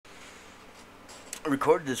I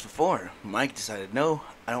recorded this before. Mike decided, no,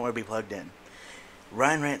 I don't want to be plugged in.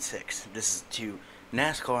 Rant 6. This is to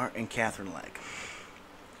NASCAR and Catherine Legg.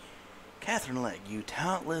 Catherine Legg, you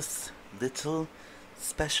talentless little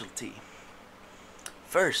specialty.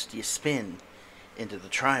 First, you spin into the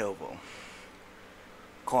tri-oval.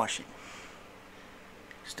 Caution.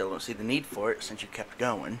 Still don't see the need for it since you kept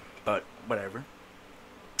going, but whatever.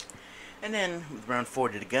 And then, with round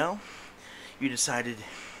 40 to go, you decided,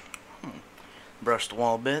 brush the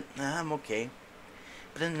wall a bit, I'm okay.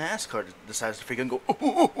 But then NASCAR decides to freaking go,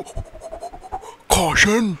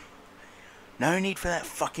 caution! No need for that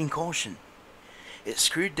fucking caution. It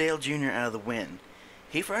screwed Dale Jr. out of the win.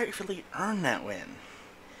 He rightfully earned that win.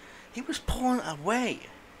 He was pulling away.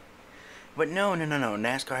 But no,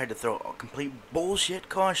 NASCAR had to throw a complete bullshit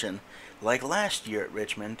caution, like last year at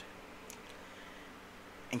Richmond,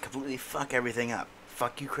 and completely fuck everything up.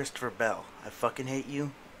 Fuck you, Christopher Bell. I fucking hate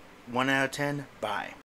you. 1 out of 10, bye.